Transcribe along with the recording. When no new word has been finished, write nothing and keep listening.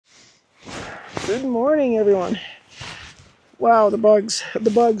Good morning, everyone. Wow, the bugs.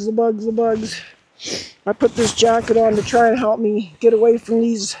 I put this jacket on to try and help me get away from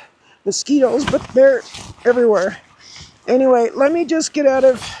these mosquitoes, but they're everywhere. Anyway, let me just get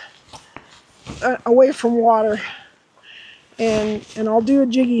away from water, and I'll do a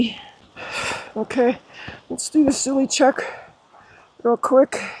jiggy. Okay, let's do the silly check real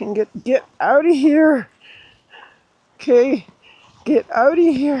quick and get out of here. Okay, get out of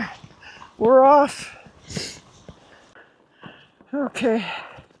here. We're off. Okay,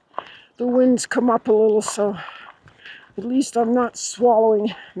 the wind's come up a little, so at least I'm not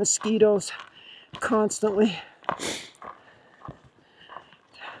swallowing mosquitoes constantly.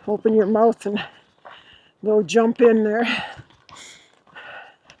 Open your mouth and they'll jump in there.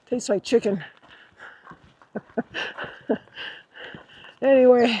 Tastes like chicken.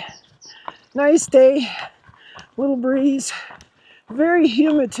 Anyway, nice day, little breeze. Very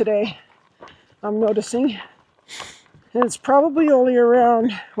humid today, I'm noticing. And it's probably only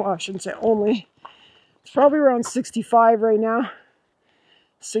around, well, I shouldn't say only, it's probably around 65 right now.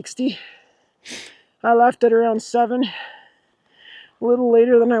 60. I left at around 7. A little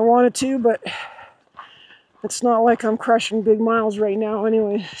later than I wanted to, but it's not like I'm crushing big miles right now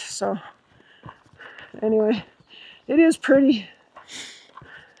anyway. So, anyway, it is pretty.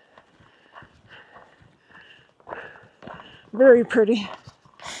 Very pretty.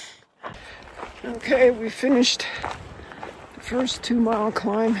 Okay, we finished the first 2-mile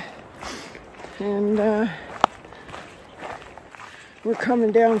climb, and we're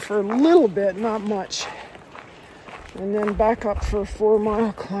coming down for a little bit, not much, and then back up for a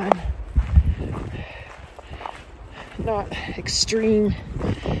 4-mile climb. Not extreme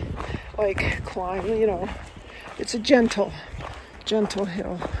like climb, you know, it's a gentle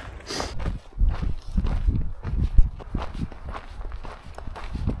hill.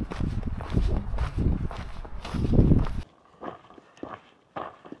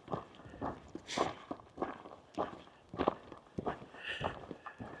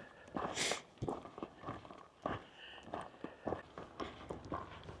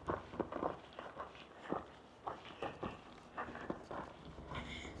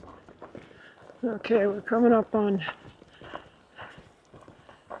 Okay, we're coming up on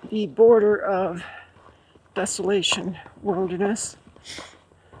the border of desolation wilderness.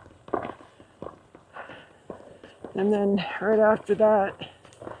 And then right after that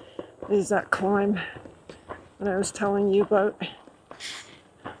is that climb that I was telling you about.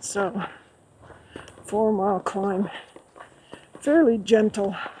 So, 4-mile climb. Fairly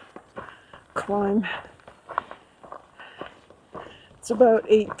gentle climb. It's about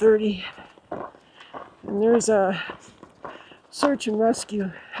 8:30. And there's a search and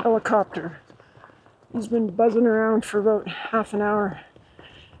rescue helicopter. He's been buzzing around for about half an hour.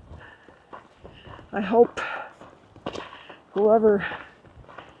 I hope whoever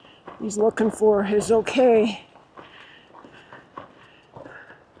he's looking for is okay.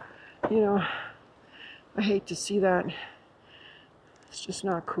 You know, I hate to see that. It's just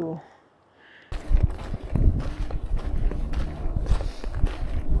not cool.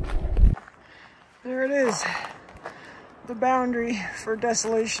 There it is, the boundary for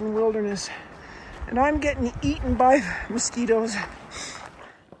desolation wilderness. And I'm getting eaten by mosquitoes.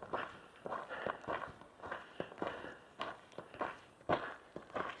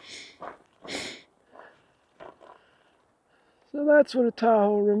 So that's what a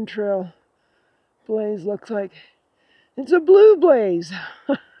Tahoe Rim Trail blaze looks like. It's a blue blaze.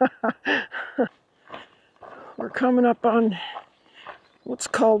 We're coming up on what's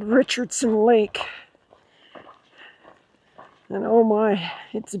called Richardson Lake. And oh my,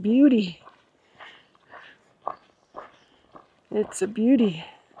 it's a beauty. It's a beauty.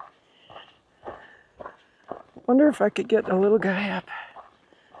 Wonder if I could get a little guy up.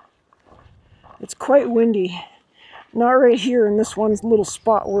 It's quite windy. Not right here in this one little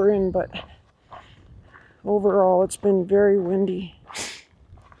spot we're in, but overall it's been very windy.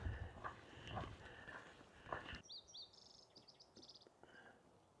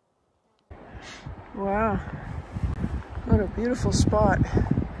 Wow, what a beautiful spot.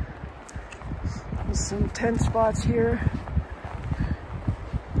 There's some tent spots here.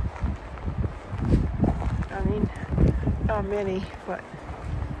 I mean, not many, but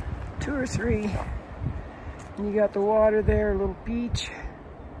 2 or 3. And you got the water there, a little beach.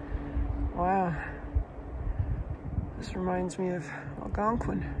 Wow. This reminds me of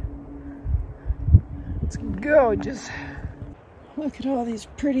Algonquin. It's gorgeous. Look at all these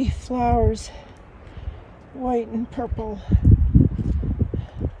pretty flowers. White and purple.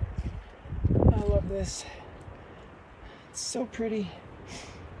 I love this. It's so pretty.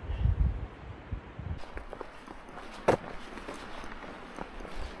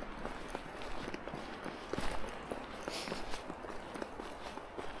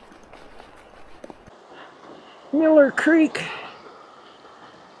 Miller Creek.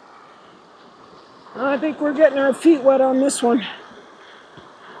 I think we're getting our feet wet on this one.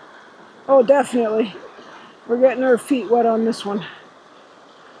 Oh, definitely. We're getting our feet wet on this one.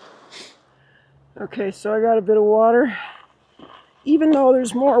 Okay, so I got a bit of water. Even though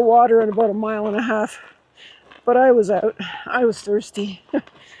there's more water in about 1.5 miles. But I was out. I was thirsty.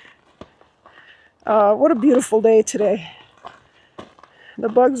 What a beautiful day today. The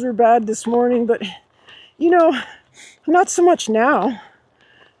bugs were bad this morning, but you know, not so much now,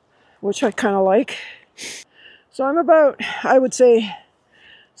 which I kind of like. So I'm about, I would say,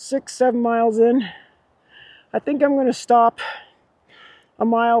 6-7 miles in. I think I'm going to stop 1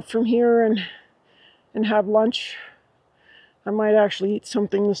 mile from here and have lunch. I might actually eat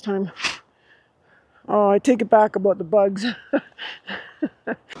something this time. Oh, I take it back about the bugs.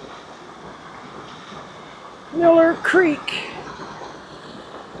 Miller Creek.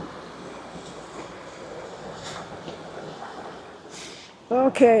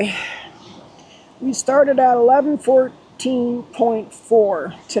 Okay, we started at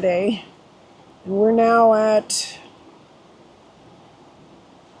 11:14.4 today, and we're now at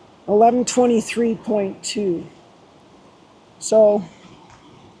 11:23.2. So,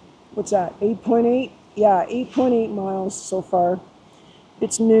 what's that, 8.8? Yeah, 8.8 miles so far.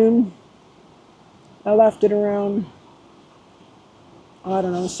 It's noon. I left it around, I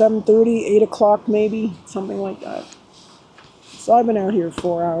don't know, 7:30, 8 o'clock maybe, something like that. So I've been out here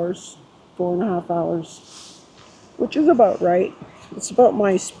 4 hours, 4.5 hours, which is about right. It's about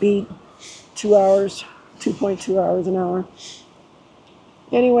my speed, 2 hours, 2.2 hours an hour.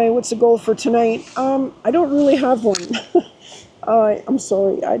 Anyway, what's the goal for tonight? I don't really have one. I'm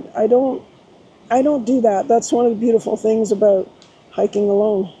sorry, I don't do that. That's one of the beautiful things about hiking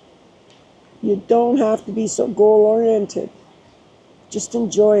alone. You don't have to be so goal-oriented. Just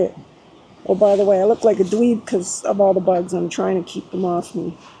enjoy it. Oh, by the way, I look like a dweeb because of all the bugs. I'm trying to keep them off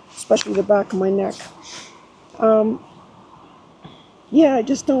me, especially the back of my neck. Yeah, I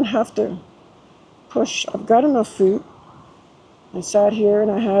just don't have to push. I've got enough food. I sat here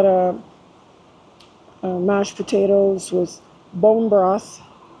and I had mashed potatoes with bone broth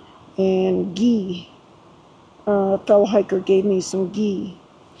and ghee. A fellow hiker gave me some ghee.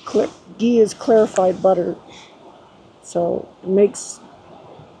 Ghee is clarified butter, so it makes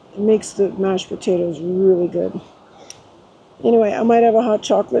the mashed potatoes really good. Anyway, I might have a hot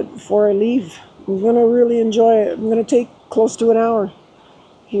chocolate before I leave. I'm going to really enjoy it. I'm going to take close to an hour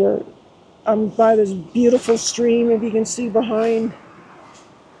here. I'm by this beautiful stream, if you can see behind,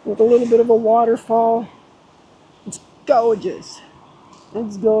 with a little bit of a waterfall. It's gorgeous.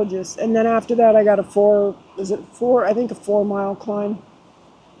 It's gorgeous. And then after that, I got a 4 mile climb.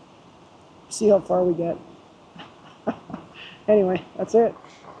 See how far we get. Anyway, that's it.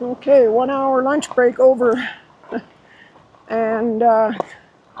 Okay, 1 hour lunch break over. And I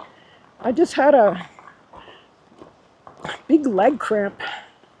just had a big leg cramp.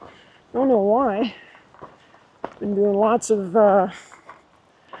 Don't know why. Been doing lots of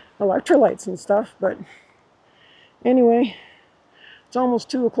electrolytes and stuff, but anyway, it's almost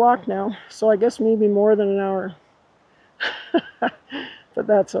 2 o'clock now, so I guess maybe more than an hour. But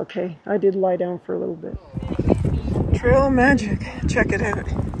that's okay. I did lie down for a little bit. Trail magic. Check it out.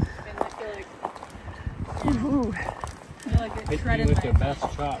 Woohoo. With your best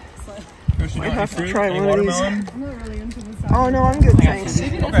shot. I have to try one of these. I'm not really into this. Oh no, I'm good, thanks.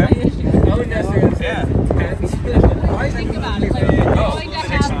 Okay. Think about it. Like,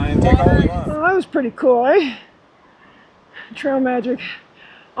 Well, that was pretty cool, eh? Trail magic.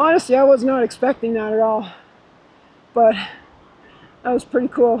 Honestly, I was not expecting that at all. But that was pretty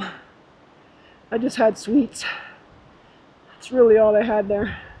cool. I just had sweets. That's really all they had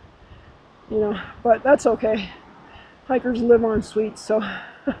there. You know, but that's okay. Hikers live on sweets, so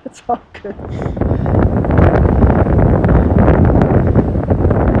it's all good.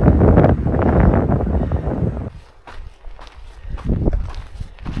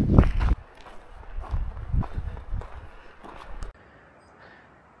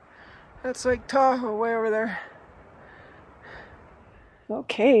 That's Lake Tahoe way over there.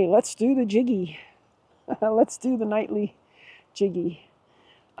 Okay, let's do the jiggy. Let's do the nightly jiggy.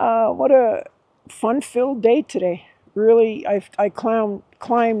 What a fun-filled day today. Really, I climbed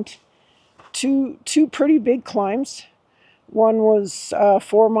two pretty big climbs. One was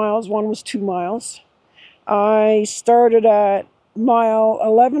 4 miles, one was 2 miles. I started at mile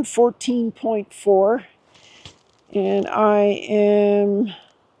 11:14.4, and I am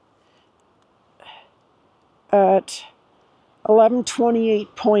at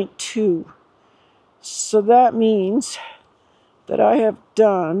 11:28.2. So that means that I have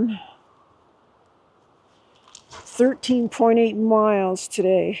done 13.8 miles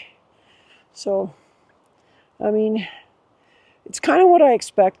today. So, I mean, it's kind of what I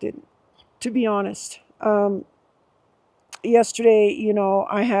expected, to be honest. Yesterday, you know,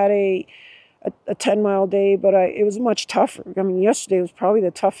 I had a 10-mile day, but it was much tougher. I mean, yesterday was probably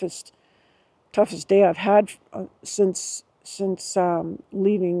the toughest day I've had since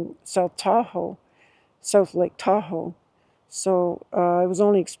leaving South Lake Tahoe. So it was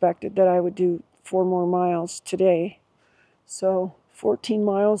only expected that I would do 4 more miles today. So 14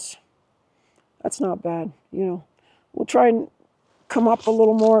 miles, that's not bad, you know. We'll try and come up a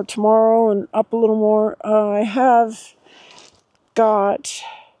little more tomorrow and up a little more. I have got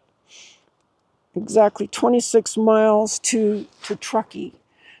exactly 26 miles to Truckee.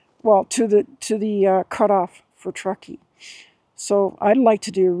 Well, to the cutoff for Truckee. So I'd like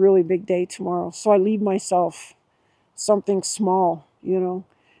to do a really big day tomorrow. So I leave myself something small, you know,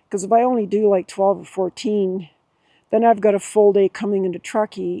 because if I only do like 12 or 14, then I've got a full day coming into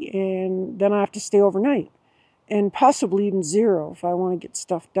Truckee, and then I have to stay overnight, and possibly even 0 if I want to get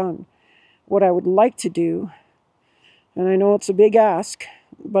stuff done. What I would like to do, and I know it's a big ask,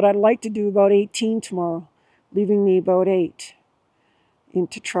 but I'd like to do about 18 tomorrow, leaving me about 8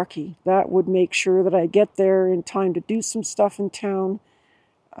 into Truckee. That would make sure that I get there in time to do some stuff in town,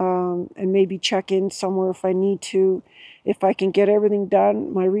 and maybe check in somewhere if I need to. If I can get everything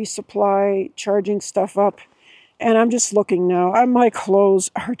done, my resupply, charging stuff up. And I'm just looking now. My clothes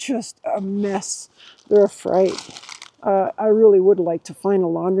are just a mess. They're a fright. I really would like to find a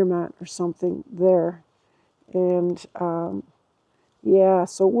laundromat or something there. And yeah,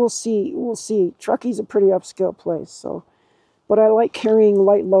 so we'll see. We'll see. Truckee's a pretty upscale place, so. But I like carrying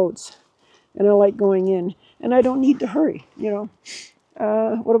light loads, and I like going in, and I don't need to hurry, you know.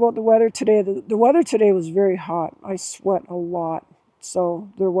 What about the weather today? The weather today was very hot. I sweat a lot, so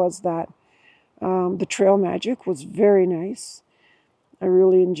there was that. The trail magic was very nice. I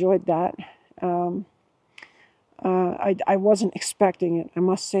really enjoyed that. I wasn't expecting it, I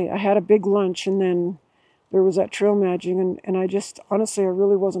must say. I had a big lunch, and then there was that trail magic, and I just, honestly, I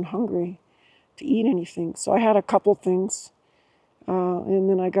really wasn't hungry to eat anything. So I had a couple things, and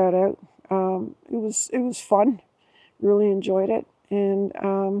then I got out. It was fun. Really enjoyed it. And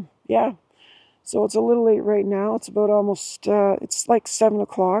yeah, so it's a little late right now. It's about almost, it's like 7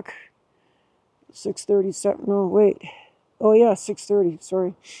 o'clock. 6:30, no, wait. Oh yeah, 6:30,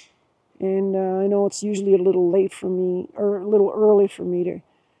 sorry. And I know it's usually a little late for me, or a little early for me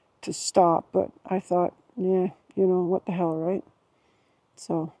to stop, but I thought, yeah, you know, what the hell, right?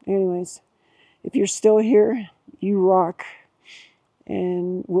 So anyways, if you're still here, you rock.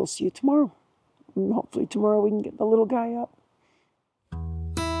 And we'll see you tomorrow. And hopefully tomorrow we can get the little guy up.